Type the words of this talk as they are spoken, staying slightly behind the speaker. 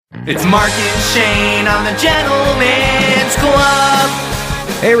It's Mark and Shane on the Gentleman's Club.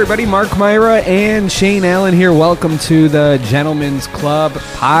 Hey everybody, Mark Myra and Shane Allen here. Welcome to the Gentleman's Club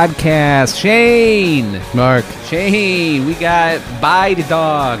podcast. Shane, Mark, Shane, we got Bye the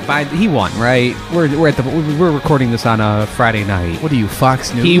Dog. He won, right? We're recording this on a Friday night. what are you,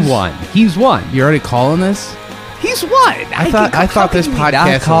 Fox News? He won. He's won. You're already calling this? He's won. I thought this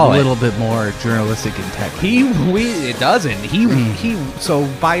podcast was a little bit more journalistic integrity. It doesn't. So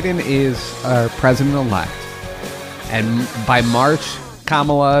Biden is our president-elect, and by March,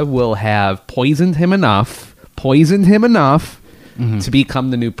 Kamala will have poisoned him enough to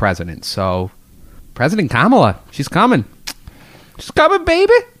become the new president. So, President Kamala, she's coming. She's coming,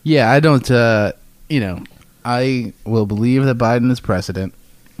 baby. Yeah, I don't, I will believe that Biden is president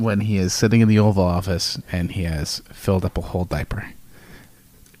when he is sitting in the Oval Office and he has filled up a whole diaper.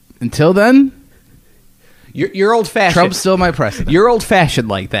 Until then, You're old-fashioned. Trump's still my president. You're old-fashioned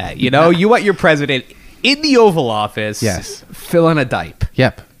like that. You know, you want your president in the Oval Office, Yes. filling a diaper.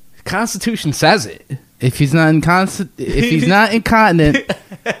 Yep. Constitution says it. If he's not incontinent,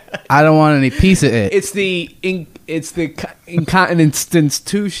 I don't want any piece of it. It's the incontinence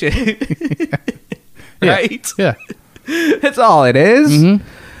institution, right? Yeah. That's all it is. Mm-hmm.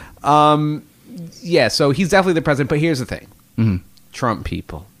 Yeah, so he's definitely the president. But here's the thing. Mm-hmm. Trump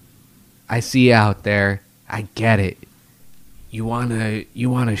people, I see you out there. I get it. You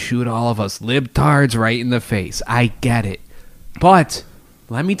wanna shoot all of us libtards right in the face. I get it. But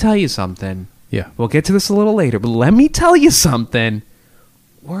let me tell you something. Yeah. We'll get to this a little later, but let me tell you something.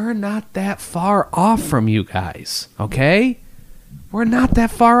 We're not that far off from you guys, okay? We're not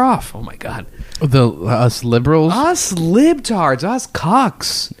that far off. Oh my God. Us liberals, Us libtards, us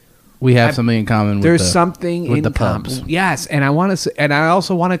cucks. we have something in common with There's something with in the common. pubs. Yes, and I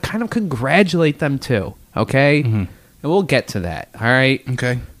also want to kind of congratulate them too. Okay, and we'll get to that. All right.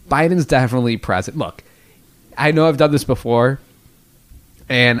 Okay. Biden's definitely president. Look, I know I've done this before,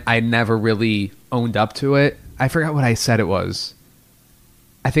 and I never really owned up to it. I forgot what I said it was.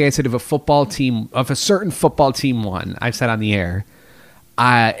 I think I said if a certain football team won, I've said on the air,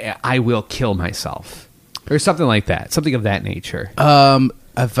 I will kill myself. Or something like that. Something of that nature.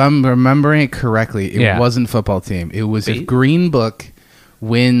 If I'm remembering it correctly, it Yeah. wasn't football team. It was Wait. if Green Book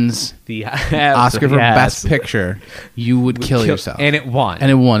wins The Oscar for Best Picture, you would kill yourself. And it won.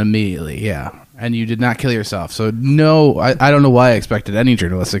 And it won immediately, yeah. And you did not kill yourself. So no, I don't know why I expected any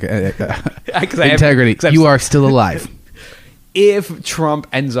journalistic integrity. You are still alive. If Trump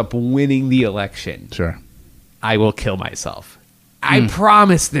ends up winning the election, Sure. I will kill myself. I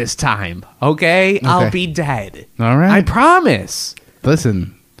promise this time, okay? I'll be dead. All right. I promise.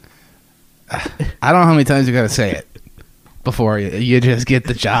 Listen, I don't know how many times you got to say it before you just get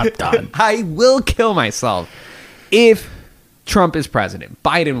the job done. I will kill myself if Trump is president.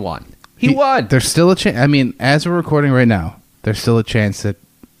 Biden won. He won. There's still a chance. I mean, as we're recording right now, there's still a chance that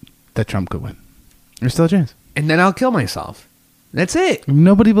Trump could win. There's still a chance. And then I'll kill myself. That's it.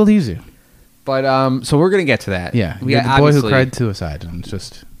 Nobody believes you. But so we're going to get to that. Yeah. We You're the boy who obviously- cried suicide. And it's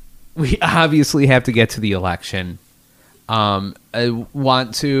just... We obviously have to get to the election. I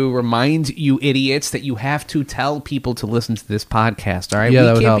want to remind you idiots that you have to tell people to listen to this podcast, all right? Yeah,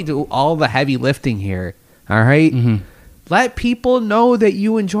 that we would can't help. be doing all the heavy lifting here, all right? Let people know that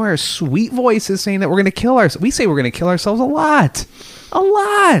you enjoy our sweet voices saying that we're going to kill ourselves. We say we're going to kill ourselves a lot. A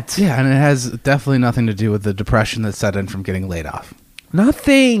lot. Yeah, and it has definitely nothing to do with the depression that set in from getting laid off.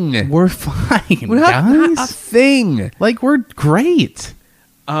 Nothing. We're fine, We're not a thing. Like, we're great.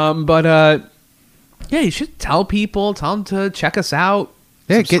 Yeah, you should tell them to check us out.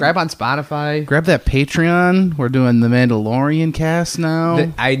 Yeah, Subscribe on Spotify. Grab that Patreon. We're doing the Mandalorian cast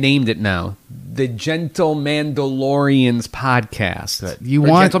now. I named it now. The Gentle Mandalorians podcast. Good. You Or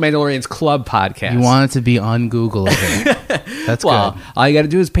want- Gentle Mandalorians Club podcast. You want it to be ungoogleable. That's well, good. all you got to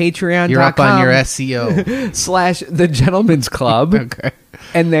do is Patreon.com. You're up on your SEO. / The Gentleman's Club. Okay.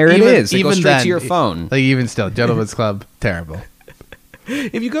 And there it is. It goes straight then, to your phone. Like, even still, Gentleman's Club, terrible.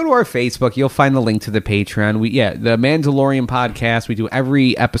 If you go to our Facebook, you'll find the link to the Patreon. The Mandalorian podcast. We do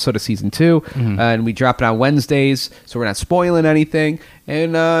every episode of season 2, and we drop it on Wednesdays, so we're not spoiling anything.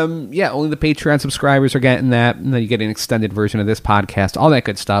 And only the Patreon subscribers are getting that, and then you get an extended version of this podcast, all that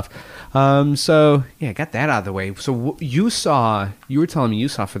good stuff. So got that out of the way. So you were telling me you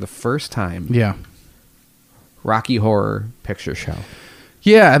saw for the first time, Yeah. Rocky Horror Picture Show.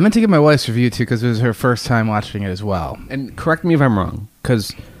 Yeah, I meant to get my wife's review, too, because it was her first time watching it as well. And correct me if I'm wrong,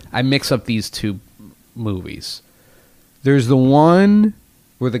 because I mix up these two movies. There's the one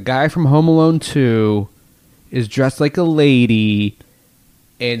where the guy from Home Alone 2 is dressed like a lady,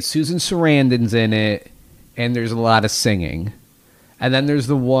 and Susan Sarandon's in it, and there's a lot of singing. And then there's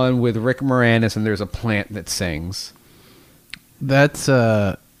the one with Rick Moranis, and there's a plant that sings. That's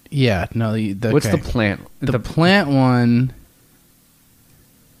yeah. No, what's the plant? The plant one.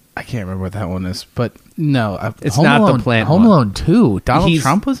 I can't remember what that one is, but no, it's Home not Alone, the plant. Home Alone 2. Donald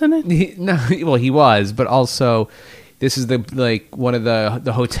Trump was in it. He was, but also this is one of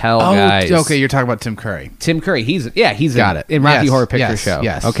the hotel guys. Okay, you're talking about Tim Curry. Tim Curry, he's got it in Rocky Horror Picture Show.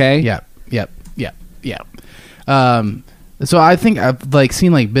 Yes. Okay. Yep. So I think I've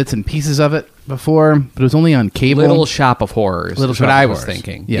seen bits and pieces of it before, but it was only on cable. Little Shop of Horrors. Little Shop what I was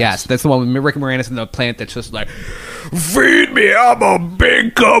thinking. Yes, that's the one with Rick Moranis and the plant that's just like, feed me, I'm a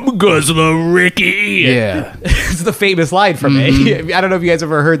big cum guzzler, Ricky. Yeah. It's the famous line from me. I don't know if you guys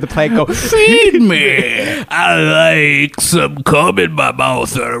ever heard the plant go, feed me, I like some cum in my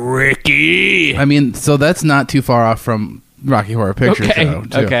mouth, Ricky. I mean, so that's not too far off from Rocky Horror Picture Show,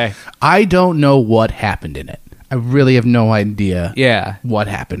 too. Okay. I don't know what happened in it. I really have no idea what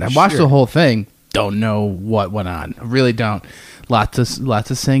happened. I watched the whole thing. Don't know what went on. I really don't. Lots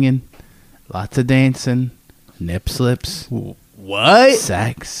of singing, lots of dancing, nip slips. What?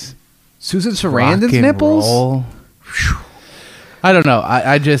 Sex. Susan Sarandon's nipples? Roll. I don't know.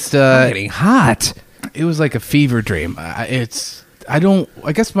 I just... I'm getting hot. It was like a fever dream. I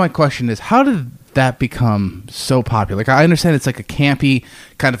guess my question is, how did that become so popular? I understand it's like a campy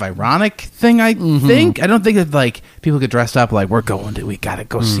kind of ironic thing. I think I don't think that people get dressed up like we gotta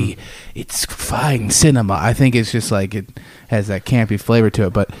go see it's fine cinema. I think it's just it has that campy flavor to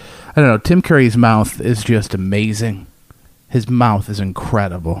it. But I don't know. Tim Curry's mouth is just amazing. His mouth is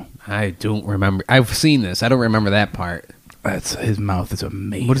incredible. I don't remember. I've seen this. I don't remember that part. His mouth is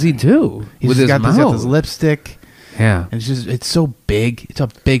amazing. What does he do with his mouth? He's got this lipstick. Yeah. And it's so big. It's a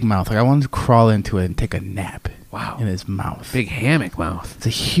big mouth. I wanted to crawl into it and take a nap. Wow. In his mouth. Big hammock mouth.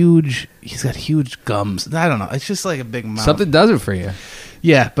 He's got huge gums. I don't know. It's just like a big mouth. Something does it for you.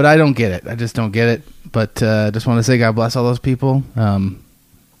 Yeah, but I don't get it. I just don't get it. But just want to say God bless all those people.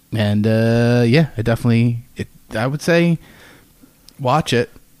 And I definitely, I would say watch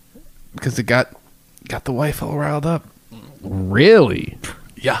it because it got the wife all riled up. Really?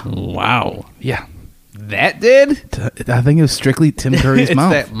 Yeah. Wow. Yeah. That did? I think it was strictly Tim Curry's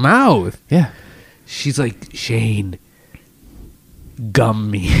mouth. That mouth. Yeah. She's like, Shane,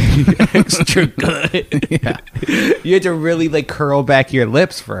 gum me extra good. Yeah. You had to really curl back your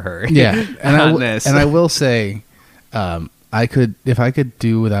lips for her. Yeah. And I will say, if I could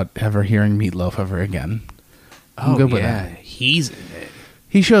do without ever hearing Meatloaf ever again, I'm good with that. He's in it.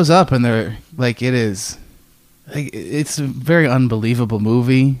 He shows up and they're it is it's a very unbelievable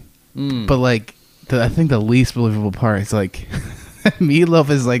movie, but I think the least believable part is Meatloaf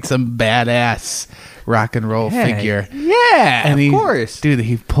is some badass rock and roll figure. Yeah, and of course. Dude,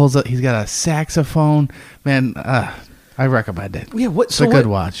 he pulls up, he's got a saxophone. Man, I recommend it. Yeah, it's a good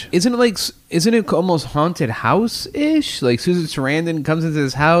watch. Isn't it almost haunted house-ish? Susan Sarandon comes into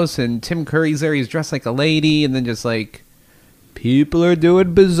his house and Tim Curry's there, he's dressed like a lady, and then just people are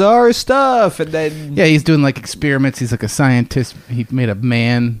doing bizarre stuff, and then... Yeah, he's doing experiments. He's a scientist. He made a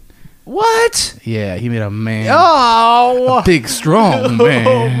man... What? Yeah, he made a man. Oh! A big, strong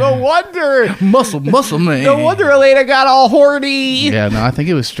man. No wonder. Muscle man. No wonder Elena got all horny. Yeah, no, I think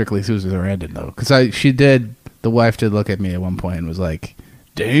it was strictly Susan Sarandon, though. Because the wife did look at me at one point and was like,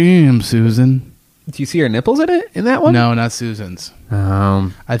 damn, Susan. Do you see her nipples in that one? No, not Susan's.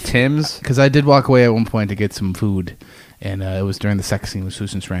 Tim's? Because I did walk away at one point to get some food. And it was during the sex scene with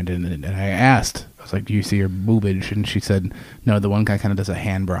Susan Sarandon, and I asked, I was like, do you see her boobage? And she said, no, the one guy kind of does a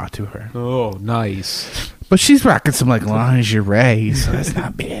hand bra to her. Oh, nice. But she's rocking some lingerie, so that's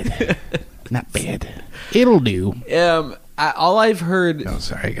not bad. Not bad. It'll do. All I've heard... Oh,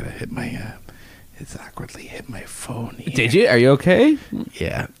 sorry, I gotta hit my... It's awkwardly hit my phone here. Did you? Are you okay?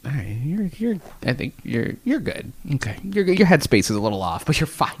 Yeah. All right, I think you're good. Okay. Your headspace is a little off, but you're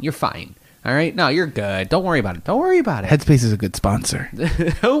fine. You're fine. All right? No, you're good. Don't worry about it. Headspace is a good sponsor.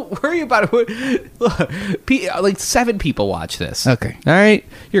 Don't worry about it. Look, 7 people watch this. Okay. All right?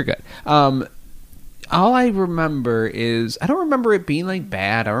 You're good. All I remember is... I don't remember it being,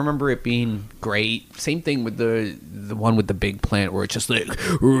 bad. I remember it being great. Same thing with the one with the big plant where it's just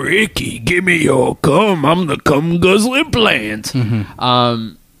Ricky, give me your cum. I'm the cum guzzling plant.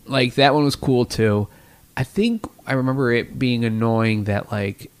 Mm-hmm. That one was cool, too. I think I remember it being annoying that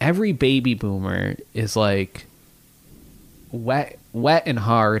every baby boomer is wet and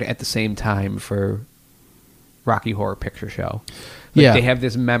hard at the same time for Rocky Horror Picture Show. They have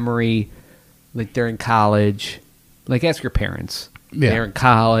this memory, they're in college. Ask your parents. Yeah. They're in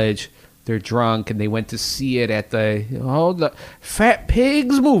college. they're drunk and they went to see it at the Fat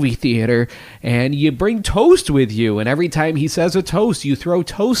Pigs movie theater, and you bring toast with you, and every time he says a toast, you throw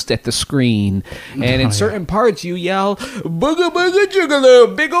toast at the screen, and in certain parts you yell booga booga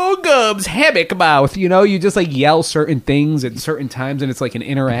juggalo, big old gubs, hammock mouth. You know, you just like yell certain things at certain times, and it's like an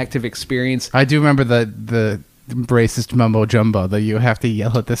interactive experience. I do remember the racist mumbo jumbo that you have to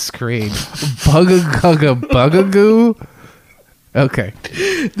yell at the screen. Bugga bugagoo. Okay,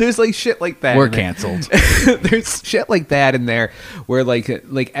 there's like shit like that. We're canceled. There's shit like that in there where like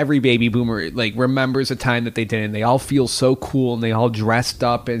every baby boomer like remembers a time that they did, and they all feel so cool, and they all dressed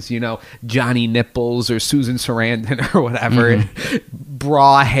up as, you know, Johnny Nipples or Susan Sarandon or whatever,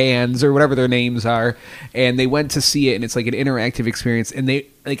 Bra Hands or whatever their names are, and they went to see it, and it's like an interactive experience, and they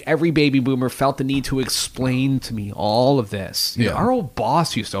like every baby boomer felt the need to explain to me all of this. You know, our old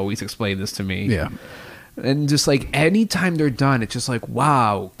boss used to always explain this to me. Yeah. And just like anytime they're done, it's just like,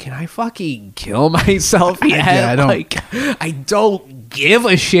 wow, can I fucking kill myself yet? I don't give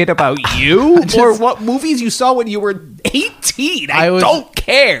a shit about you or what movies you saw when you were 18. I don't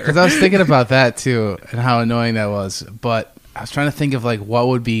care. Because I was thinking about that too and how annoying that was. But I was trying to think of like what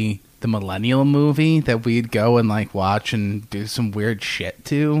would be the millennial movie that we'd go and like watch and do some weird shit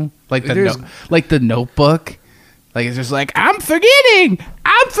to, like the Notebook. Like, it's just like, I'm forgetting.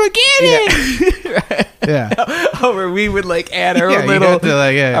 Yeah. Or we would like add our own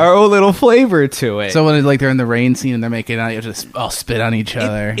our own little flavor to it. So when like they're in the rain scene and they're making out, you just all spit on each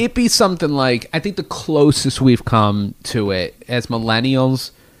other. It'd be something like, I think the closest we've come to it as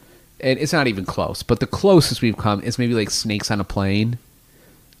millennials, and it's not even close, but the closest we've come is maybe like Snakes on a Plane.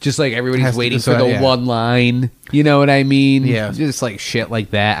 Just like everybody's waiting for the one line. You know what I mean? Yeah. Just like shit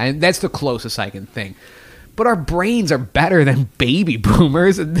like that. And that's the closest I can think. But our brains are better than baby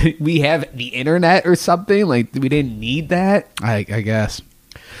boomers, and we have the internet or something. Like, we didn't need that. I guess.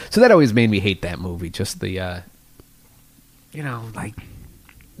 So that always made me hate that movie. Just the, like,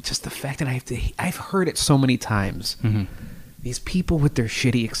 just the fact that I've heard it so many times. Mm-hmm. These people with their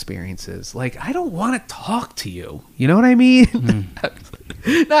shitty experiences. Like, I don't want to talk to you. You know what I mean?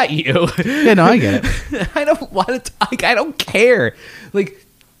 Mm. Not you. Yeah, no, I get it. I don't want to talk. I don't care. Like...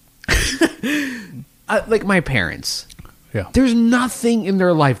 like my parents, there's nothing in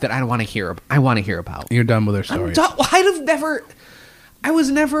their life that I want to hear. I want to hear about. You're done with their stories. I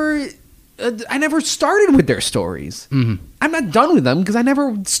never started with their stories. Mm-hmm. I'm not done with them because I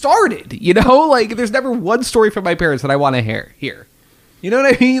never started. You know, like there's never one story from my parents that I want to hear. You know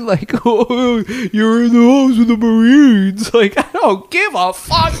what I mean? Like, oh, you're in the house with the Marines. Like, I don't give a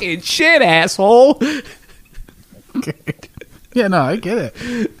fucking shit, asshole. Okay. Yeah, no, I get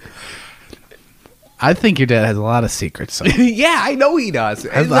it. I think your dad has a lot of secrets. So. Yeah, I know he does.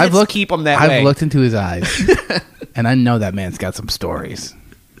 Keep him that way. I've looked into his eyes, and I know that man's got some stories.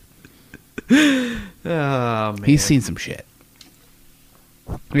 Oh, man. He's seen some shit.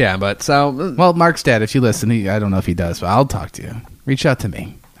 Yeah, but so... Well, Mark's dad, if you listen, I don't know if he does, but I'll talk to you. Reach out to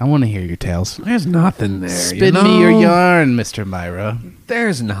me. I want to hear your tales. There's nothing there. Spin me your yarn, Mr. Myra.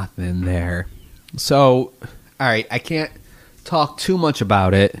 There's nothing there. So, all right, I can't talk too much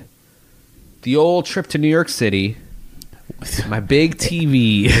about it. The old trip to New York City, my big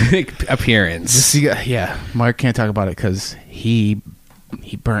TV appearance. Yeah, Mark can't talk about it because he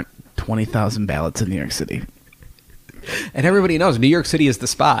burnt 20,000 ballots in New York City. And everybody knows New York City is the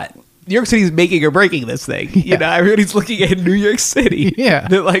spot. New York City is making or breaking this thing. Yeah. You know, everybody's looking at New York City. Yeah.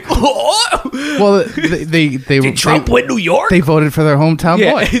 They're like, oh! Well, did Trump win New York? They voted for their hometown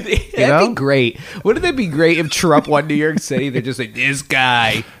boy. That'd be great. Wouldn't that be great if Trump won New York City? They're just like, this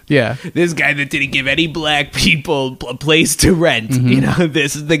guy. Yeah. This guy that didn't give any black people a place to rent. Mm-hmm. You know,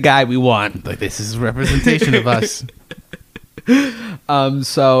 this is the guy we want. Like, this is representation of us.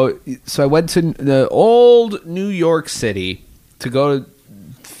 So I went to the old New York City to go to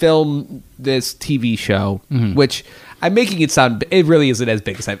film this TV show, which I'm making it sound, it really isn't as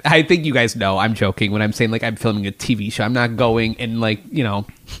big as I think you guys know. I'm joking when I'm saying like I'm filming a TV show. I'm not going and like, you know,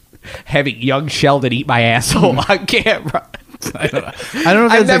 having young Sheldon eat my asshole on camera. I don't know.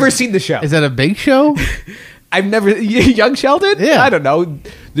 I've never seen the show. Is that a big show? I've never Young Sheldon? Yeah. I don't know.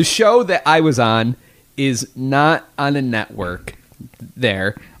 The show that I was on is not on a network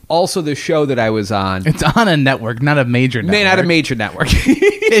there. Also, the show that I was on... It's on a network, not a major network. Not a major network.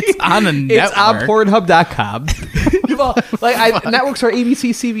 It's on a network. It's on Pornhub.com. Well, networks are ABC,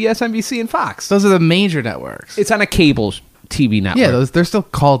 CBS, NBC, and Fox. Those are the major networks. It's on a cable TV network. Yeah, they're still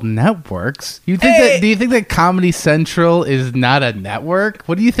called networks. Do you think that Comedy Central is not a network?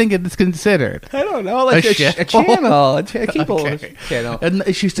 What do you think it's considered? I don't know. Like a channel. A cable channel. And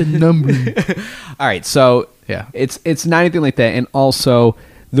it's just a number. All right, so yeah, it's not anything like that. And also...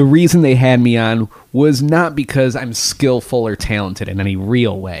 the reason they had me on was not because I'm skillful or talented in any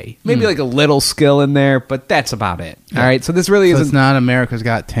real way. Maybe like a little skill in there, but that's about it. All right, so this really So isn't. it's not America's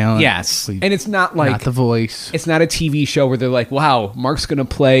Got Talent. Yes, and it's not like not The Voice. it's not a TV show where they're like, wow, Mark's going to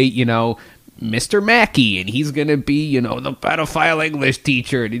play, Mr. Mackey, and he's going to be, the pedophile English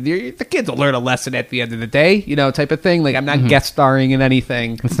teacher. The kids will learn a lesson at the end of the day, type of thing. Like, I'm not guest starring in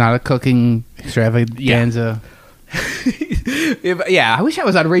anything. It's not a cooking extravaganza. I wish I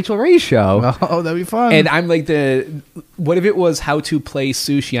was on Rachel Ray's show. Oh, that'd be fun. And I'm like what if it was how to play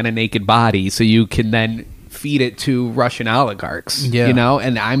sushi on a naked body so you can then feed it to Russian oligarchs, Yeah.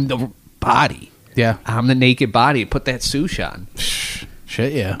 and I'm the body. yeah. I'm the naked body. Put that sushi on.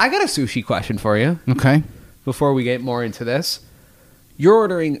 Shit, yeah. I got a sushi question for you Okay. before we get more into this. You're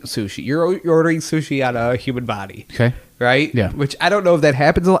ordering sushi. You're ordering sushi on a human body, Okay. right? Yeah. Which I don't know if that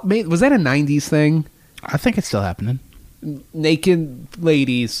happens a lot. Was that a 90s thing? I think it's still happening. Naked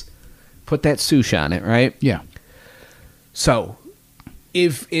ladies put that sushi on it, right? Yeah. So,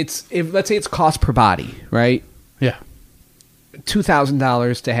 if let's say it's cost per body, right? Yeah.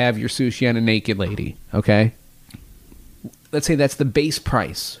 $2,000 to have your sushi on a naked lady, okay? Let's say that's the base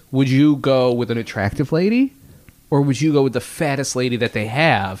price. Would you go with an attractive lady, or would you go with the fattest lady that they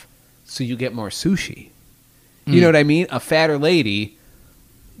have, so you get more sushi? You know what I mean? A fatter lady,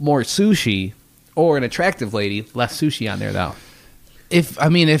 more sushi, or an attractive lady, less sushi on there though. If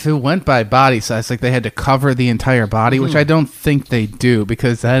it went by body size, like they had to cover the entire body, which I don't think they do,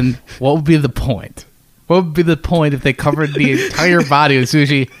 because then what would be the point? What would be the point if they covered the entire body with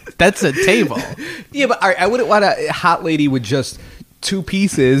sushi? That's a table. Yeah, but I wouldn't want a hot lady with just two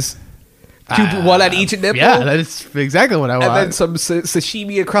pieces, one on each nipple. Yeah, that's exactly what I want. And then some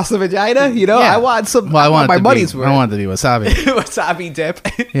sashimi across the vagina. Yeah. I want some. Well, I want my it to money's be, worth. I want it to be wasabi. Wasabi dip.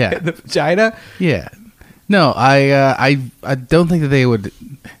 Yeah. in the vagina. Yeah. No, I don't think that they would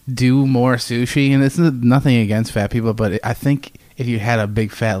do more sushi, and it's nothing against fat people, but I think if you had a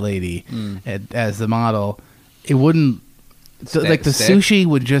big fat lady as the model, it wouldn't. So, like the Stick? sushi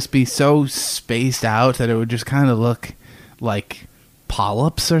would just be so spaced out that it would just kind of look like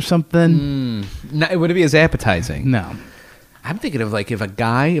polyps or something. No, it wouldn't be as appetizing. No. I'm thinking of like if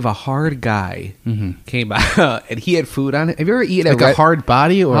a hard guy came out and he had food on it. Have you ever eaten Like at a hard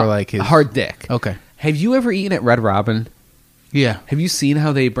body or like his a hard dick? Okay. Have you ever eaten at Red Robin? Yeah. Have you seen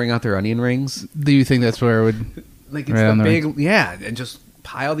how they bring out their onion rings? Do you think that's where it would? Like it's Right on the the big, yeah, and just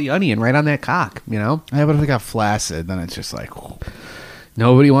pile the onion right on that cock. Yeah, but if it got flaccid, then it's just like.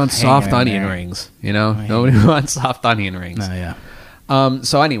 Nobody wants Hanging soft in onion there. rings. Nobody wants soft onion rings. No, yeah.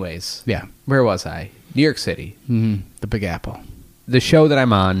 So, anyways, Yeah. where was I? New York City. The Big Apple. The show that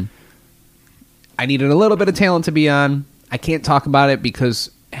I'm on, I needed a little bit of talent to be on. I can't talk about it because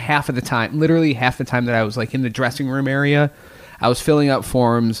literally half the time that I was like in the dressing room area, I was filling out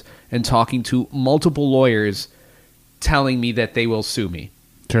forms and talking to multiple lawyers telling me that they will sue me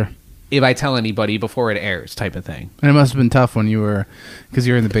Sure. if I tell anybody before it airs, type of thing. And it must have been tough when you were, because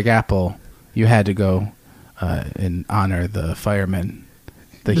you're in the Big Apple, you had to go and honor the firemen.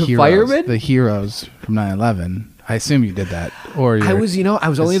 The heroes, firemen? The heroes from 9/11. I assume you did that. Or I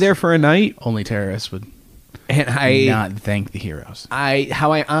was only there for a night, only terrorists would and I not thank the heroes.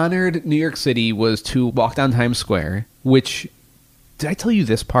 how I honored New York City was to walk down Times Square, which, did I tell you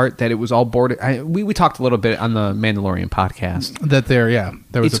this part, that it was all boarded? We talked a little bit on the Mandalorian podcast. That there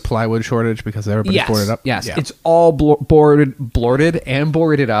was It's- a plywood shortage because everybody's boarded up. Yes, Yeah. it's all boarded and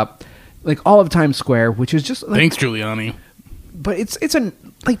boarded up, like all of Times Square, which is just like, Thanks, Giuliani. but it's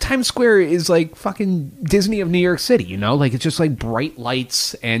like Times Square is like fucking Disney of New York City, like it's just like bright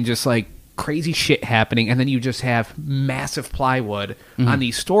lights and just like crazy shit happening, and then you just have massive plywood on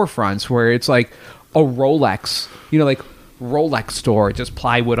these storefronts where it's like a Rolex, like Rolex store, just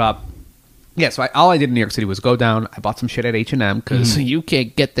plywood up. Yeah, so all I did in New York City was go down. I bought some shit at H&M because you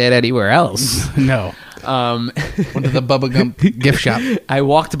can't get that anywhere else. No. Went to the Bubba Gump gift shop. I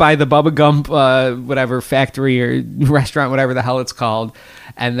walked by the Bubba Gump, whatever factory or restaurant, whatever the hell it's called,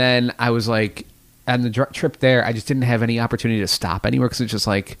 and then I was like, on the trip there, I just didn't have any opportunity to stop anywhere because it's just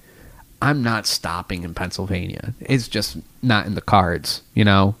like, I'm not stopping in Pennsylvania. It's just not in the cards,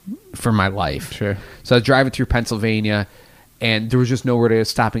 for my life. Sure. So I was driving through Pennsylvania, and there was just nowhere to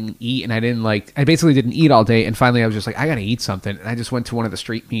stop and eat, and I basically didn't eat all day, and finally I was just like, I gotta eat something, and I just went to one of the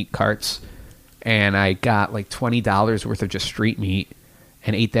street meat carts, and I got like $20 worth of just street meat,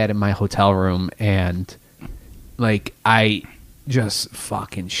 and ate that in my hotel room, and like I just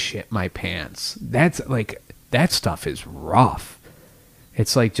fucking shit my pants. That's like, that stuff is rough.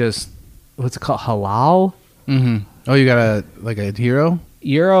 It's like just, what's it called, halal? Mm-hmm. Oh, you got a hero?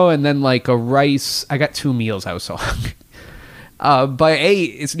 Euro, and then like a rice. I got 2 meals. I was so hungry. But hey,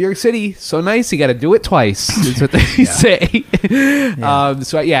 it's New York City, so nice. You got to do it twice. That's what they say.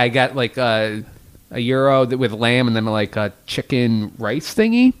 So yeah, I got like a gyro with lamb, and then like a chicken rice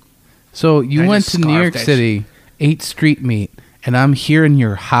thingy. So you I went just to New York scarfed that City, ate street meat, and I'm here in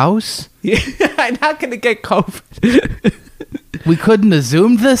your house? Yeah, I'm not gonna get COVID. We couldn't have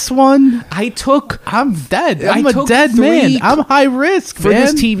zoomed this one? I took I'm dead. I I'm a took dead 3 man. I'm high risk, for man.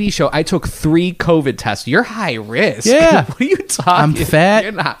 this TV show. I took 3 COVID tests. You're high risk. Yeah. What are you talking? I'm fat.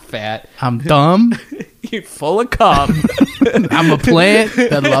 You're not fat. I'm dumb. You're full of cum. I'm a plant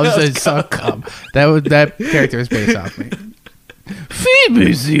that loves to suck cum. That character is based off me. Feed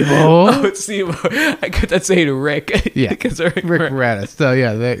me, Seymour. Oh, Seymour. I could that say to Rick. Yeah, because Rick Moranis. So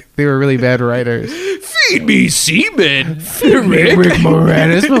yeah, they were really bad writers. Feed me semen. Rick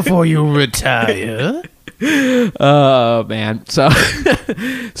Moranis before you retire. Oh man. So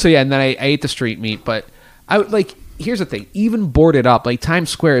yeah, and then I ate the street meat, but I would like. Here's the thing. Even boarded up, like Times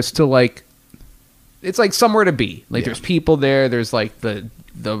Square is still like. It's like somewhere to be. Like there's people there. There's like the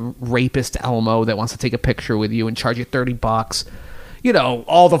rapist Elmo that wants to take a picture with you and charge you $30. You know,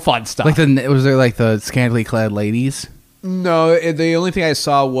 all the fun stuff. Like was there like the scantily clad ladies? No, the only thing I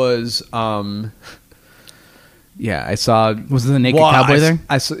saw was I saw Was the naked cowboy there?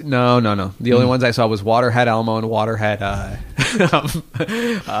 I saw, no. The only ones I saw was Waterhead Elmo and Waterhead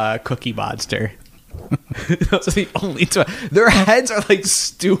Cookie Monster. Those are the only two. Their heads are like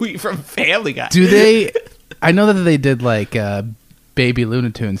Stewie from Family Guy. Do they? I know that they did like Baby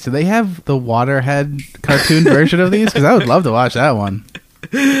Looney Tunes. Do they have the Waterhead cartoon version of these? Because I would love to watch that one.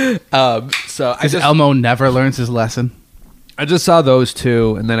 So I just Elmo never learns his lesson. I just saw those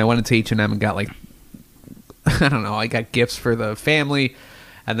 2, and then I went into H&M and got like I don't know. I got gifts for the family,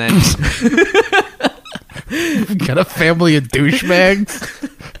 and then Got a family of douchebags.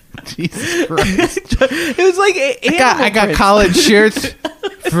 Jesus Christ! it was like I got college shirts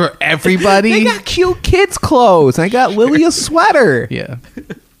for everybody. They got cute kids clothes. I got Lily a sweater. Yeah.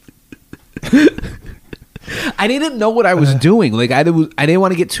 I didn't know what I was doing. Like I didn't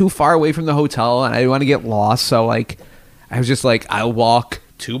want to get too far away from the hotel, and I didn't want to get lost. So like, I was just like, I'll walk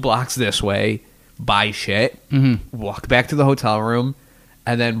 2 blocks this way, buy shit, walk back to the hotel room,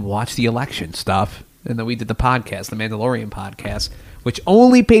 and then watch the election stuff. And then we did the podcast, the Mandalorian podcast, which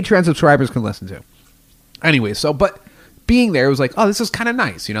only Patreon subscribers can listen to. Anyway, but being there was like, oh, this is kind of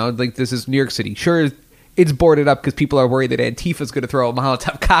nice, you know? Like, this is New York City. Sure, it's boarded up because people are worried that Antifa's going to throw a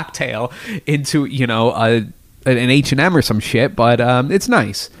Molotov cocktail into, you know, an H&M or some shit, but it's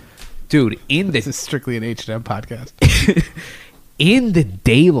nice. Dude, This is strictly an H&M podcast. in the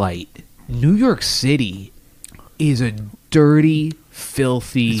daylight, New York City is a dirty,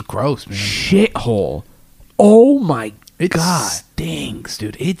 filthy, It's gross, man. shithole. Oh my God. Stinks,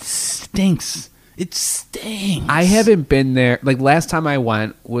 dude. It stinks. It stinks. I haven't been there. Like, last time I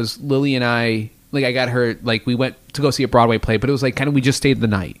went was Lily and I, like, I got her, like, we went to go see a Broadway play, but it was like kind of, we just stayed the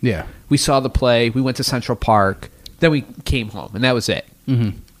night. Yeah. We saw the play, we went to Central Park, then we came home, and that was it.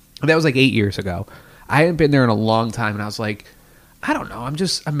 Mm-hmm. That was like 8 years ago. I hadn't been there in a long time, and I was like, I don't know, I'm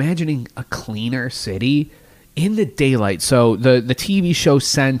just imagining a cleaner city in the daylight. So the TV show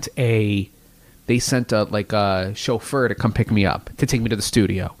sent a chauffeur to come pick me up, to take me to the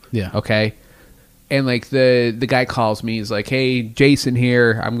studio. Yeah. Okay. And like the guy calls me, he's like, "Hey, Jason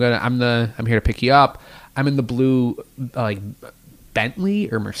here. I'm here to pick you up. I'm in the blue like Bentley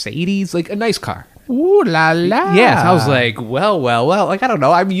or Mercedes, like a nice car." Ooh la la. Yeah, I was like, well, like, I don't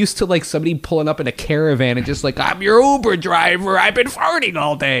know. I'm used to like somebody pulling up in a caravan and just like, "I'm your Uber driver. I've been farting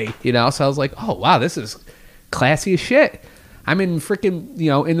all day." You know, so I was like, oh wow, this is classy as shit. I'm in freaking, you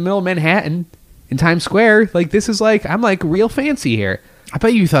know, in the middle of Manhattan in Times Square. Like, this is like, I'm like real fancy here. I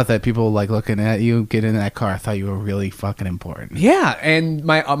bet you thought that people like looking at you get in that car. I thought you were really fucking important. Yeah, and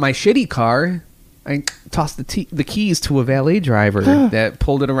my shitty car, I tossed the keys to a valet driver that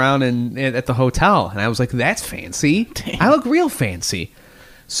pulled it around at the hotel, and I was like, "That's fancy. Damn. I look real fancy."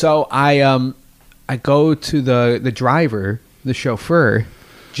 So I go to the driver, the chauffeur,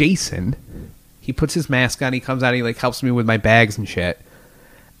 Jason. He puts his mask on. He comes out. He like helps me with my bags and shit.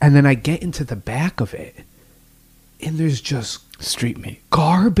 And then I get into the back of it, and there's just Street meat.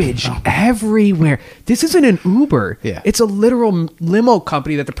 garbage everywhere. This isn't an Uber. Yeah. It's a literal limo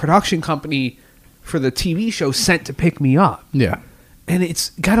company that the production company for the TV show sent to pick me up. Yeah. And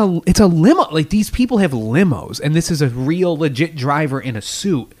it's a limo. Like, these people have limos, and this is a real legit driver in a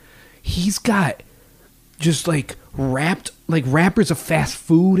suit. He's got just like wrapped like wrappers of fast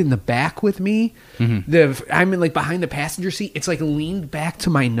food in the back with me. I'm in like behind the passenger seat. It's like leaned back to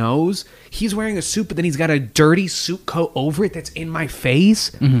my nose. He's wearing a suit, but then he's got a dirty suit coat over it that's in my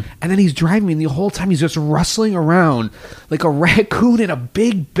face. And then he's driving me, and the whole time he's just rustling around like a raccoon in a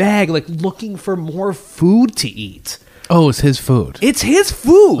big bag, like looking for more food to eat. Oh, it's his food. It's his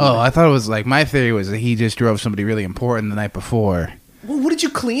food. Oh, I thought it was like, my theory was that he just drove somebody really important the night before. Well, what did you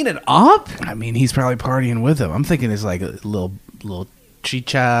clean it up? I mean, he's probably partying with him. I'm thinking it's like a little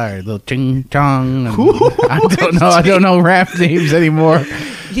chicha or a little ching chong. I don't know rap names anymore.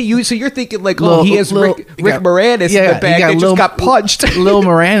 Yeah, so you're thinking like, he has Rick Moranis in the back that just got punched. Lil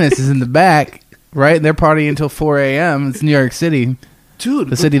Moranis is in the back, right? And they're partying until 4 a.m. It's New York City. Dude,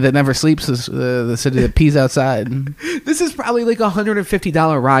 the city that never sleeps is the city that pees outside. This is probably like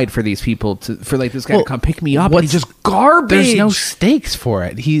 $150 ride for these people for like this guy to come pick me up. And he's just garbage. There's no stakes for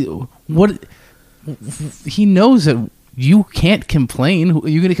it. He knows that you can't complain.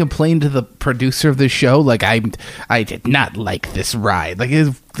 You're going to complain to the producer of the show like I did not like this ride. Like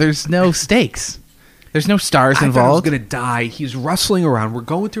there's no stakes. There's no stars involved. I was going to die. He's rustling around. We're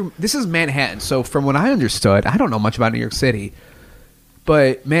going through. This is Manhattan. So from what I understood, I don't know much about New York City.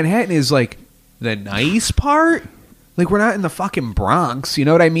 But Manhattan is like the nice part. Like we're not in the fucking Bronx. You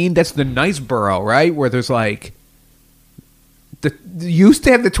know what I mean? That's the nice borough, right? Where there's like used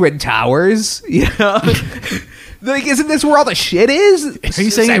to have the Twin Towers. You know, like isn't this where all the shit is? Are you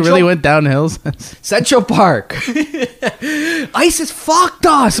saying it really went downhill? Central Park. ISIS fucked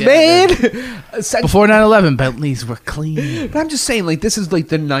us, man. Before 9/11, Bentleys were clean. But I'm just saying, like this is like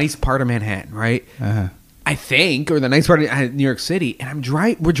the nice part of Manhattan, right? I think, or the nice part of New York City, and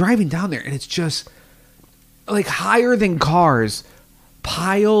we're driving down there, and it's just like higher than cars,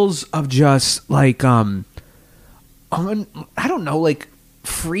 piles of just like I don't know, like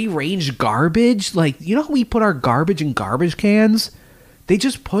free range garbage. Like you know how we put our garbage in garbage cans? They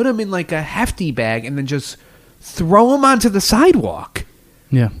just put them in like a hefty bag and then just throw them onto the sidewalk.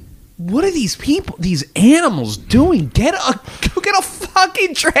 Yeah. What are these people, these animals doing? Go get a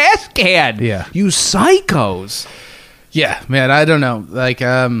fucking trash can. Yeah. You psychos. Yeah, man, I don't know. Like,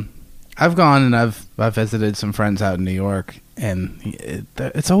 I've gone and I've visited some friends out in New York, and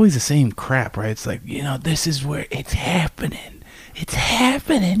it's always the same crap, right? It's like, this is where it's happening. It's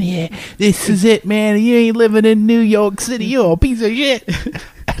happening here. This is it, man. You ain't living in New York City. You're a piece of shit.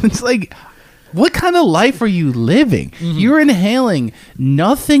 And it's like, what kind of life are you living? You're inhaling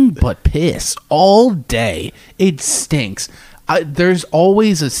nothing but piss all day. It stinks. There's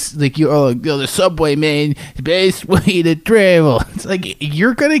always the subway, man, best way to travel. It's like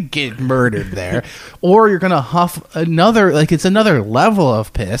you're gonna get murdered there, or you're gonna huff another. Like it's another level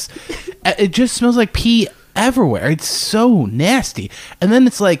of piss. It just smells like pee everywhere. It's so nasty. And then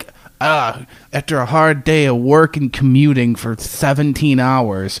it's like, after a hard day of work and commuting for 17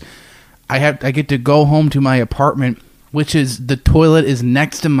 hours. I get to go home to my apartment, which is the toilet is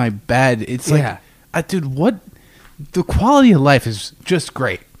next to my bed. It's like, dude, what? The quality of life is just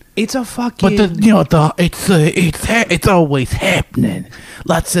great. It's a fucking. But it's always happening.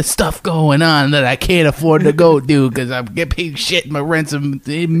 Lots of stuff going on that I can't afford to go do because I'm getting paid shit. My rent's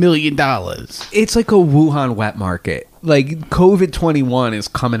 $1 million. It's like a Wuhan wet market. Like COVID-21 is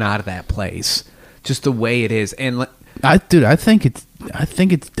coming out of that place, just the way it is, and. I think it's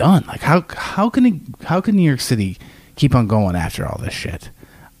done. Like how can New York City keep on going after all this shit?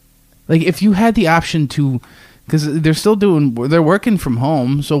 Like if you had the option to, because they're working from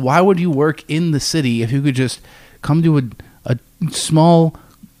home, so why would you work in the city if you could just come to a small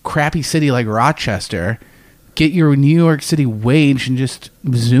crappy city like Rochester, get your New York City wage and just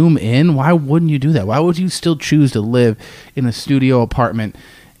zoom in? Why wouldn't you do that? Why would you still choose to live in a studio apartment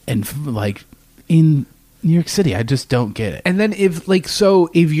and like in New York City? I just don't get it. And then if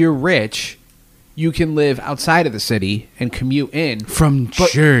you're rich, you can live outside of the city and commute in from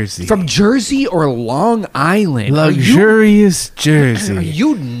Jersey or Long Island, luxurious Jersey. Are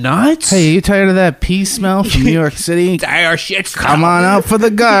you nuts? Hey, you tired of that pee smell from New York City? Our shit's come on out for the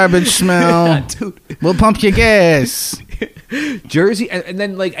garbage smell. Yeah, dude. We'll pump your gas. Jersey, and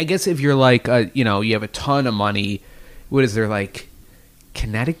then like I guess if you're like you have a ton of money, what is there like?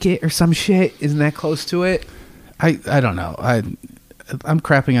 Connecticut or some shit? Isn't that close to it? I don't know. I'm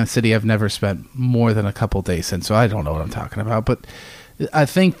crapping on a city I've never spent more than a couple days in, so I don't know what I'm talking about. But I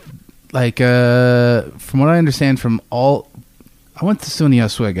think, like, from what I understand I went to SUNY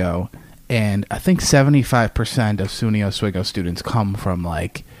Oswego, and I think 75% of SUNY Oswego students come from,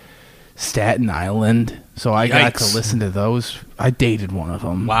 like, Staten Island. So I got to listen to those. I dated one of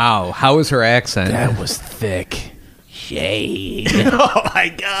them. Wow. How was her accent? That was thick. Shane. Oh my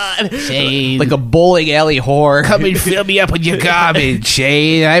god. Shane. Like a bowling alley whore. Come and fill me up with your garbage,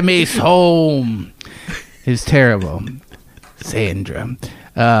 Shane. I miss home. It was terrible. Sandra.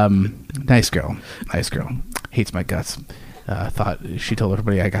 Nice girl. Hates my guts. Thought she told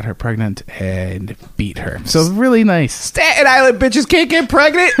everybody I got her pregnant and beat her. So really nice. Staten Island bitches can't get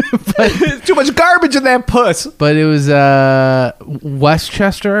pregnant. But too much garbage in that puss. But it was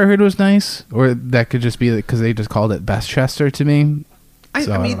Westchester, I heard was nice. Or that could just be because they just called it Bestchester to me. I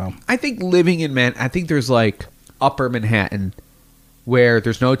don't mean, know. I think living in I think there's like upper Manhattan where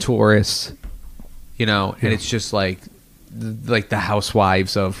there's no tourists, and it's just like the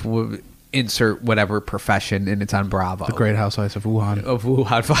housewives of insert whatever profession, and it's on Bravo. The Great Housewives of Wuhan.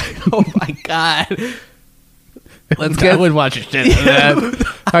 Oh my god. I would watch a shit of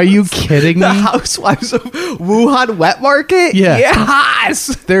that. Are you kidding me? The Housewives of Wuhan Wet Market? Yeah.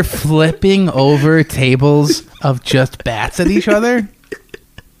 Yes! They're flipping over tables of just bats at each other.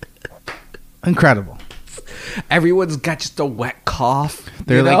 Incredible. Everyone's got just a wet cough.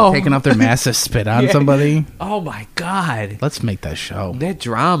 They're like taking off their mask to spit on somebody. Oh my god. Let's make that show. That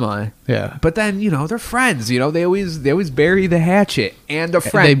drama. Yeah. But then, they're friends. They always bury the hatchet and a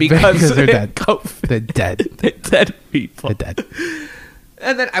friend They because they're dead. COVID. They're dead. They're dead people. They're dead.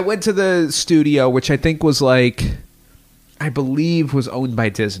 And then I went to the studio, which I think was I believe was owned by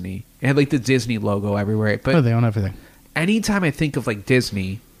Disney. It had the Disney logo everywhere. But They own everything. anytime I think of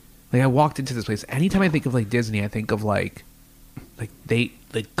Disney, I walked into this place. Anytime I think of Disney, I think of they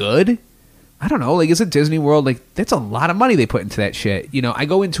good. I don't know. Is it Disney World? That's a lot of money they put into that shit. I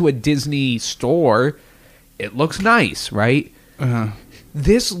go into a Disney store. It looks nice, right?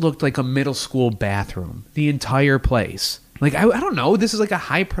 This looked like a middle school bathroom. The entire place. I don't know. This is a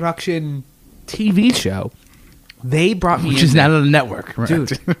high production TV show. They brought me Which is not on the network. Right?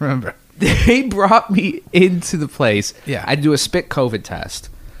 Dude. Remember. They brought me into the place. Yeah. I had to do a spit COVID test.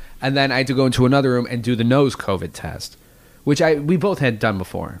 And then I had to go into another room and do the nose COVID test, which we both had done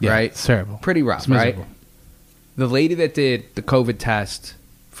before, Yeah, right? it's terrible. Pretty rough, It's right? miserable. The lady that did the COVID test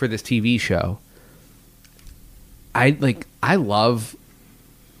for this TV show, I love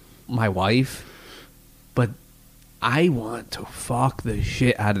my wife, but I want to fuck the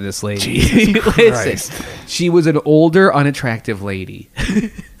shit out of this lady. Jesus Christ. Listen, she was an older, unattractive lady. You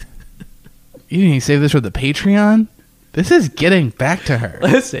didn't even save this for the Patreon? This is getting back to her.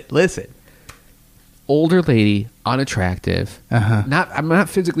 Listen. Older lady, unattractive. Uh-huh. I'm not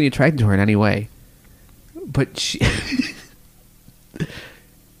physically attracted to her in any way. But she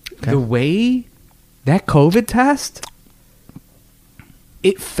the way that COVID test,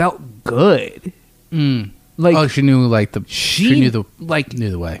 it felt good. She knew she knew the knew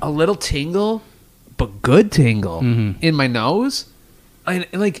the way. A little tingle, but good tingle in my nose. And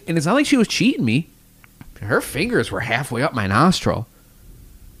it's not like she was cheating me. Her fingers were halfway up my nostril.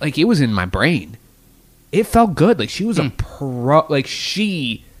 It was in my brain. It felt good. She was a pro.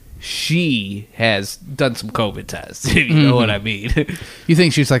 She has done some COVID tests. If you know what I mean. You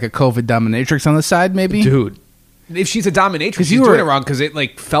think she's like a COVID dominatrix on the side, maybe? Dude. If she's a dominatrix, she's you doing were- it wong because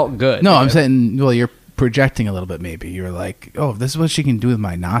it felt good. No, I'm saying, well, you're projecting a little bit maybe. You're like, oh, this is what she can do with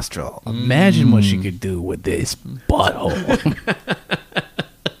my nostril. Imagine what she could do with this butthole.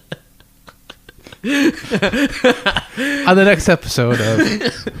 On the next episode of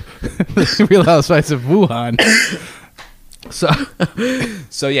The Real Housewives of Wuhan.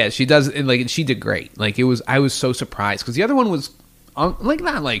 So yeah, she does, and she did great. I was so surprised because the other one was, not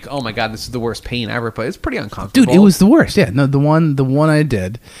oh my god, this is the worst pain ever, but it's pretty uncomfortable. Dude, it was the worst. Yeah, no, the one I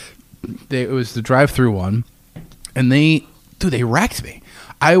did, it was the drive-through one, and they wrecked me.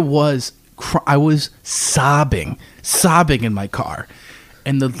 I was sobbing in my car.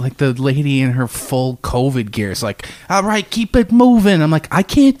 And the lady in her full COVID gear is like, all right, keep it moving. I'm like, I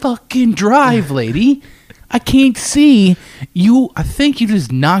can't fucking drive, lady. I can't see. I think you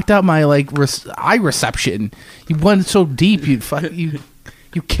just knocked out my eye reception. You went so deep, you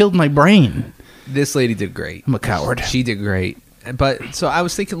killed my brain. This lady did great. I'm a coward. She did great. But so I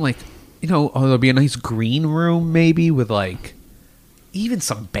was thinking there'll be a nice green room maybe with even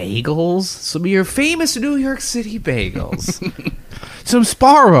some bagels, some of your famous New York City bagels. Some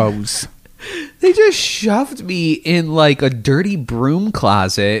Sparrows. They just shoved me in a dirty broom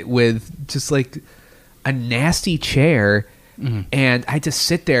closet with just a nasty chair, and I had to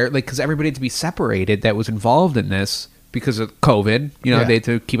sit there because everybody had to be separated that was involved in this because of COVID. Yeah. They had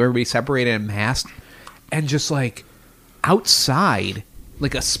to keep everybody separated and masked, and just outside, a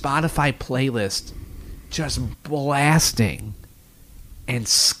Spotify playlist, just blasting and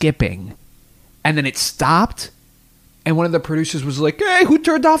skipping, and then it stopped. And one of the producers was like, "Hey, who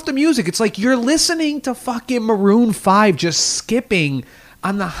turned off the music?" It's like you're listening to fucking Maroon 5 just skipping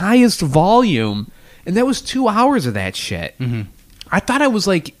on the highest volume. And that was 2 hours of that shit. Mm-hmm. I thought I was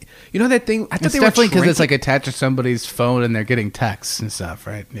like, you know that thing? I thought It's they were definitely because it's drinking. like attached to somebody's phone and they're getting texts and stuff,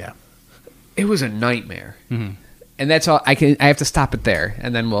 right? Yeah. It was a nightmare. Mm-hmm. And that's all. I have to stop it there.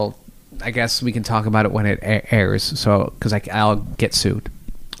 And then I guess we can talk about it when it airs. So, because I'll get sued.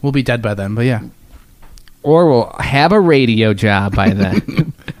 We'll be dead by then, but yeah. Or we'll have a radio job by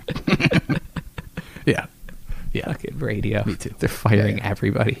then. Yeah. Yeah. Fucking radio. Me too. They're firing Yeah.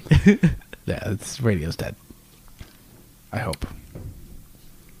 everybody. Yeah, radio's dead. I hope.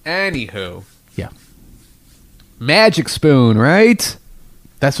 Anywho. Yeah. Magic Spoon, right?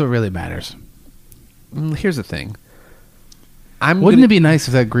 That's what really matters. Here's the thing. Wouldn't it be nice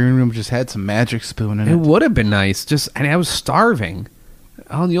if that green room just had some Magic Spoon in It it? would have been nice. And I was starving.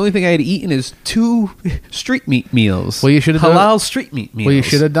 Oh, the only thing I had eaten is 2 street meat meals. Well, you should have halal street meat meals. What you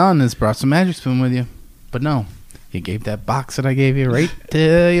should have done is brought some Magic Spoon with you. But no. You gave that box that I gave you right to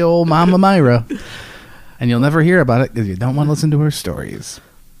the old Mama Myra. And you'll never hear about it because you don't want to listen to her stories.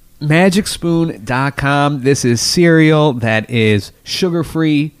 MagicSpoon.com. This is cereal that is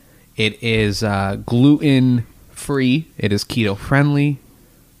sugar-free. It is gluten-free. It is keto-friendly.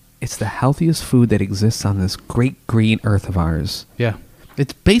 It's the healthiest food that exists on this great green earth of ours. Yeah.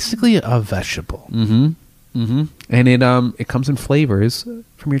 It's basically a vegetable. Mm-hmm. Mm-hmm. And it comes in flavors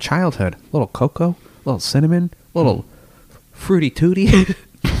from your childhood. A little cocoa, a little cinnamon, a little fruity tooty,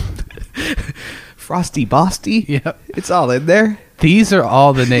 frosty bosty. Yep. It's all in there. These are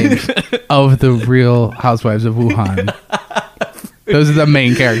all the names of the Real Housewives of Wuhan. Those are the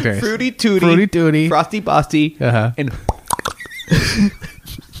main characters. Fruity tooty, Fruity Tooty. frosty bosty, Uh-huh. and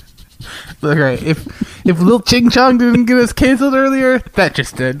Look, right. If Lil Ching Chong didn't get us canceled earlier, that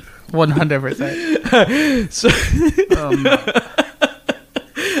just did. 100%. so.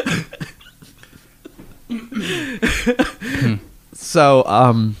 So,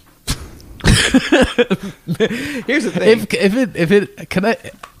 here's the thing. If it can I,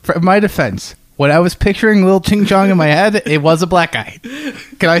 for my defense, when I was picturing Lil Ching Chong in my head, it was a black guy.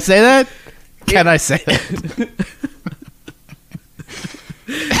 Can I say that? Can I say that?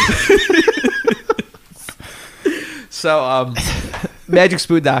 So,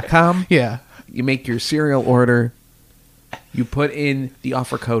 MagicSpoon.com. Yeah. You make your cereal order. You put in the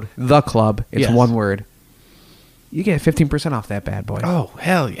offer code The Club. It's Yes. one word. You get 15% off that bad boy. Oh,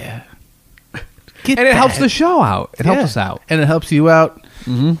 hell yeah. And it helps the show out. It helps us out. And it helps you out.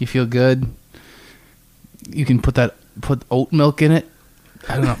 Mm-hmm. You feel good. You can put oat milk in it.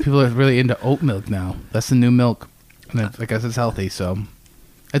 I don't know. People are really into oat milk now. That's the new milk. And I guess it's healthy, so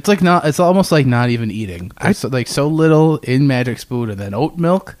it's like not. It's almost like not even eating. There's so little in Magic Spoon, and then oat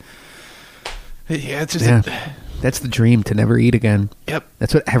milk. Yeah, it's just. That's the dream, to never eat again. Yep.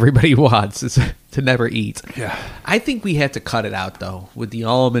 That's what everybody wants, is to never eat. Yeah. I think we had to cut it out, though, with the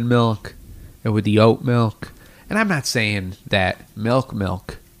almond milk and with the oat milk. And I'm not saying that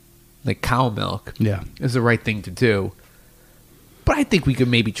milk, like cow milk, Yeah. is the right thing to do. But I think we could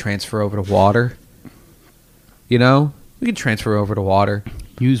maybe transfer over to water. You know? We could transfer over to water.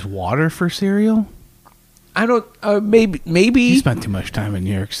 Use water for cereal? I don't... maybe... You spent too much time in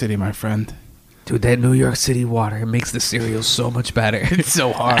New York City, my friend. Dude, that New York City water, it makes the cereal so much better. It's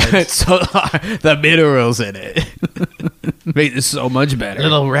so hard. It's so hard. The minerals in it make it so much better.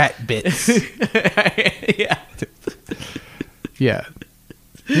 Little rat bits. Yeah. Yeah.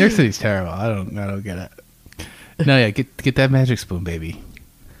 New York City's terrible. I don't get it. No, yeah, get that Magic Spoon, baby.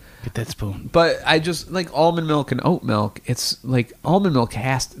 Get that spoon. But I just like almond milk and oat milk. It's like almond milk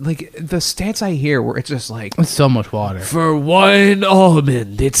has like the stats I hear where it's just like It's so much water. for one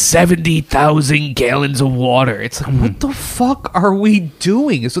almond, it's 70,000 gallons of water. It's like, what the fuck are we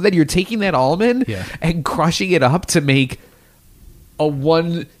doing? So then you're taking that almond Yeah. and crushing it up to make a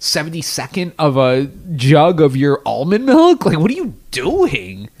 1/72nd of a jug of your almond milk? Like, what are you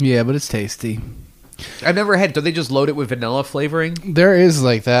doing? Yeah, but it's tasty. I've never had. Do they just load it with vanilla flavoring? There is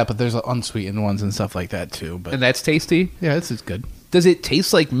like that, but there's unsweetened ones and stuff like that too. But And that's tasty? yeah, this is good. Does it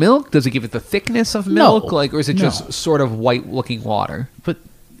taste like milk? Does it give it the thickness of milk? No. Like, or is it No. just sort of white-looking water? But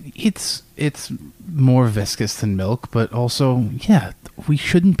it's more viscous than milk, but also, yeah, we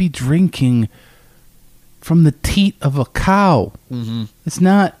shouldn't be drinking from the teat of a cow. Mm-hmm. It's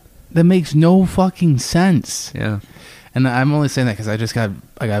not. That makes no fucking sense. Yeah. And I'm only saying that because I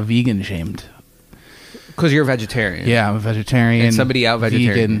got vegan shamed. Because you're a vegetarian. Yeah, I'm a vegetarian. And somebody out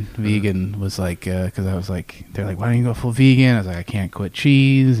vegetarian. Vegan was like, because I was like, they're like, why don't you go full vegan? I was like, I can't quit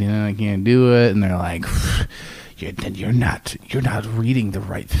cheese, I can't do it. And they're like, then you're not reading the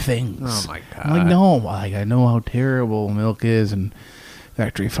right things. Oh, my I'm like, God. no, like, I know how terrible milk is and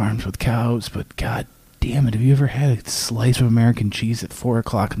factory farms with cows, but God damn it, have you ever had a slice of American cheese at 4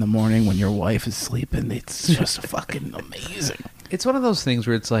 o'clock in the morning when your wife is sleeping? It's just fucking amazing. It's one of those things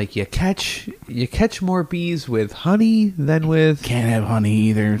where it's like you catch more bees with honey than with Can't have honey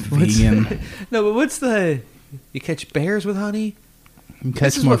either. It's vegan. No, but what's the you catch bears with honey? You This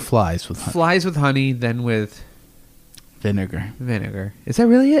catch is more what- flies with honey. Flies with honey than with Vinegar. vinegar. Is that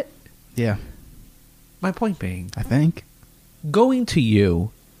really it? Yeah, My point being, I think. going to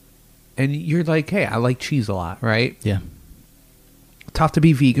you and you're like, hey, I like cheese a lot, right? Yeah. Tough to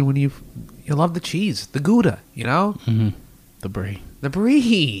be vegan when you love the cheese, the Gouda, you know? Mm-hmm. The brie. The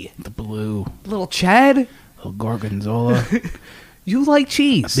brie, The blue. little Chad. Little gorgonzola. You like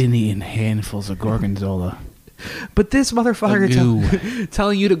cheese. Been eating handfuls of gorgonzola. But this motherfucker goo.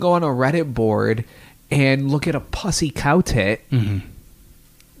 telling you to go on a Reddit board and look at a pussy cow tit, Mm-hmm.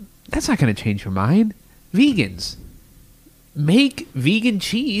 that's not going to change your mind. Vegans, make vegan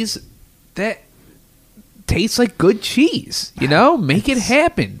cheese that tastes like good cheese. You know, make it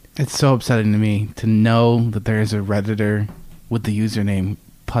happen. It's so upsetting to me to know that there is a Redditor with the username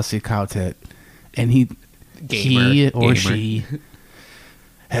PussyCowTit, and he or Gamer. she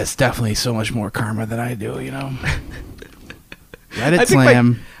has definitely so much more karma than I do, you know? Reddit I think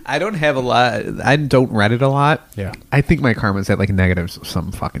slam. I don't have a lot. I don't Reddit a lot. Yeah. I think my karma's at like negatives of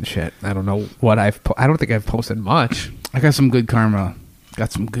some fucking shit. I don't know what I don't think I've posted much. I got some good karma.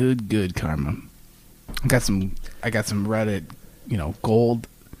 Got some good karma. I got some Reddit, gold.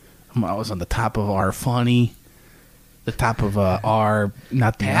 I was on the top of R Funny. The top of R,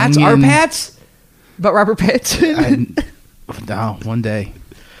 not the Pats, Onion. our Pats, but Robert Pattinson. No, one day.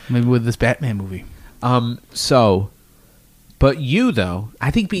 Maybe with this Batman movie. But you though,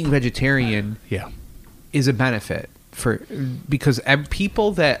 I think being vegetarian Yeah. is a benefit because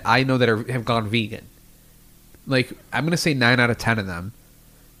people that I know that have gone vegan, like I'm gonna say 9 out of 10 of them,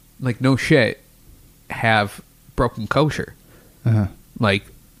 like no shit, have broken kosher. Uh-huh. Like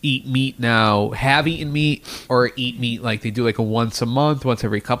eat meat now, have eaten meat, or eat meat like they do like a once a month, once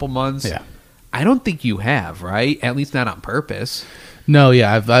every couple months. Yeah. I don't think you have, right? At least not on purpose. No,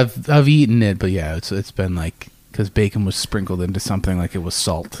 yeah, I've eaten it, but yeah, it's been like because bacon was sprinkled into something like it was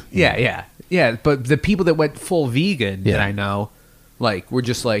salt. Yeah. But the people that went full vegan that Yeah. I know, like, were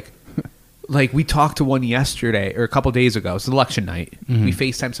just like we talked to one yesterday or a couple days ago. It's election night. Mhm. We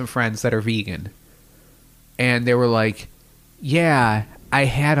FaceTimed some friends that are vegan, and they were like, "Yeah, I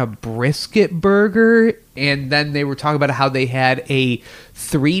had a brisket burger," and then they were talking about how they had a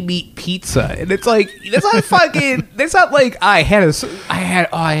 3-meat pizza, and it's like that's not fucking. That's not like I had just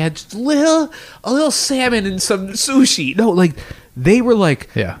a little salmon and some sushi. No, like they were like,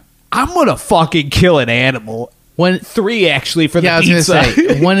 Yeah. I'm gonna fucking kill an animal. When 3 actually for yeah, I the was pizza. gonna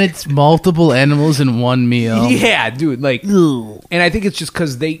say when it's multiple animals in one meal. Yeah, dude. Like, and I think it's just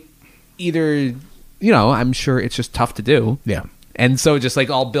because they either, I'm sure it's just tough to do. Yeah. And so it just like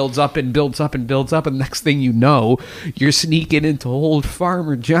all builds up and builds up and builds up, and next thing you know, you're sneaking into old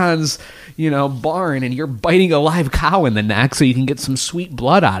Farmer John's, barn, and you're biting a live cow in the neck so you can get some sweet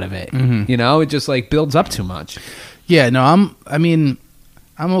blood out of it. Mm-hmm. It just like builds up too much. Yeah, no, I'm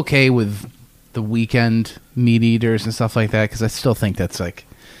okay with the weekend meat eaters and stuff like that because I still think that's like,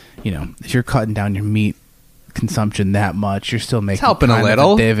 if you're cutting down your meat consumption that much, you're still making helping a kind of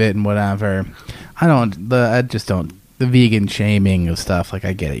little. divot and whatever. I just don't the vegan shaming of stuff. Like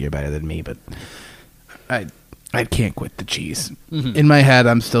I get it, you're better than me, but I can't quit the cheese. Mhm. In my head,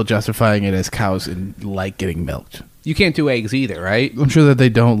 I'm still justifying it as cows and like getting milked. You can't do eggs either, right? I'm sure that they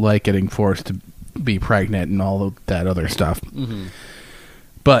don't like getting forced to be pregnant and all of that other stuff. Mm-hmm.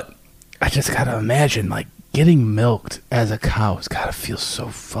 But I just gotta imagine, like, getting milked as a cow has gotta feel so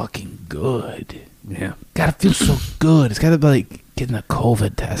fucking good. Yeah. Gotta feel so good. It's gotta be like getting a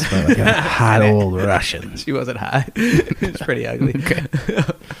COVID test by like a hot old Russian. She wasn't hot. It's pretty ugly.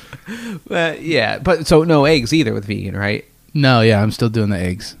 But yeah, but so no eggs either with vegan, right? No, yeah, I'm still doing the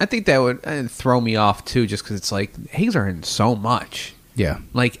eggs. I think that would throw me off too, just because it's like eggs are in so much. Yeah.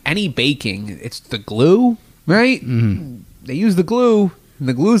 Like any baking, it's the glue, right? Mhm. They use the glue, and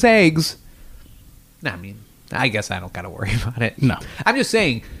the glue's eggs. I mean, I guess I don't gotta worry about it. No. I'm just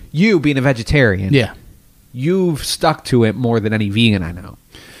saying, you being a vegetarian, Yeah. you've stuck to it more than any vegan I know.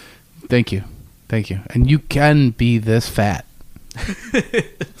 Thank you. Thank you. And you can be this fat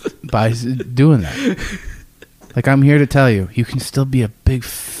by doing that. Like, I'm here to tell you, you can still be a big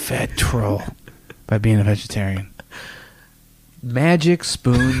fat troll by being a vegetarian.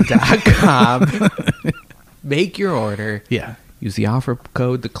 MagicSpoon.com. Make your order. Yeah. Use the offer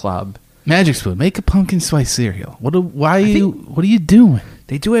code, the club. Magic Spoon, make a pumpkin spice cereal. What are you doing?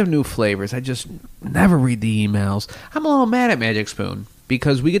 They do have new flavors. I just never read the emails. I'm a little mad at Magic Spoon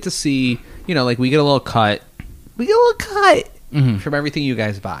because we get to see, like we get a little cut. We get a little cut from everything you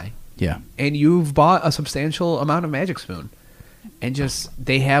guys buy. Yeah. And you've bought a substantial amount of Magic Spoon. And just,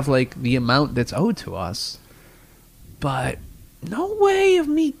 they have like the amount that's owed to us. But no way of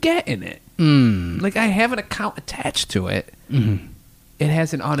me getting it. Like I have an account attached to it. It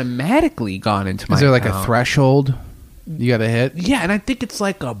hasn't automatically gone into my account. Is there like a threshold you got to hit? Yeah, and I think it's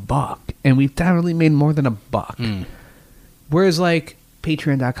like $1. And we've definitely made more than $1. Whereas like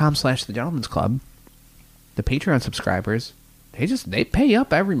patreon.com/The Gentleman's Club, the Patreon subscribers, they pay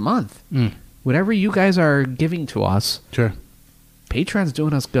up every month. Whatever you guys are giving to us, Sure. Patreon's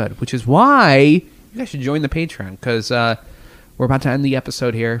doing us good, which is why you guys should join the Patreon, because we're about to end the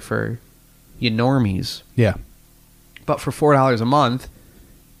episode here for you normies. Yeah. But for $4 a month,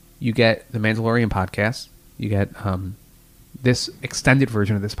 you get the Mandalorian podcast, you get this extended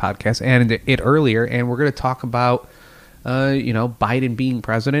version of this podcast, and it earlier, and we're going to talk about Biden being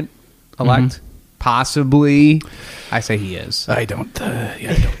president-elect. Possibly. I say he is. I don't.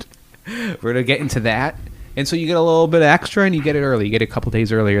 I don't. We're going to get into that. And so you get a little bit extra, and you get it early. You get it a couple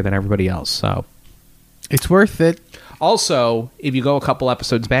days earlier than everybody else. So It's worth it. also, if you go a couple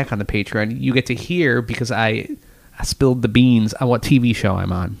episodes back on the Patreon, you get to hear, because I spilled the beans on what TV show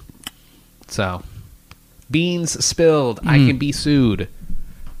I'm on. So, beans spilled. I can be sued.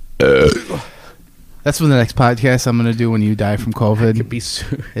 That's when the next podcast I'm going to do when you die from COVID. I can be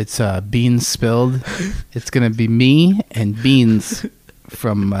sued. It's Beans Spilled. It's going to be me and Beans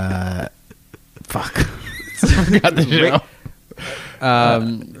from... fuck. I forgot the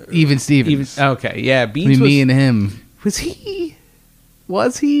show. Even Stevens. Okay, yeah. Beans Between was, me and him. Was he?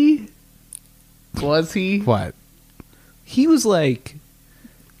 Was he? What? He was like...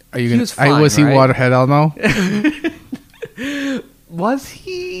 Are you He gonna? was fine, was he right? Waterhead Elmo? Was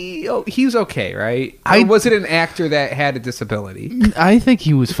he? Oh, he was okay, right? I- Or was it an actor that had a disability? I think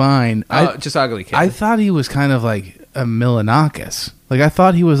he was fine. Just ugly kid. I thought he was kind of like a Milanakis. Like I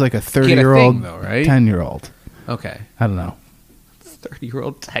thought he was like a He had a 30-year-old, thing, though, right? 10-year-old. Okay. I don't know.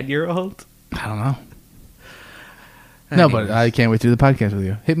 30-year-old, 10-year-old? I don't know. No, but I can't wait to do the podcast with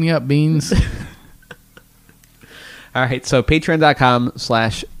you. Hit me up, Beans. All right, so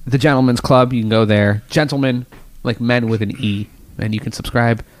patreon.com/The Gentleman's Club. You can go there. Gentlemen, like men with an E. And you can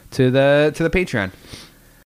subscribe to the Patreon.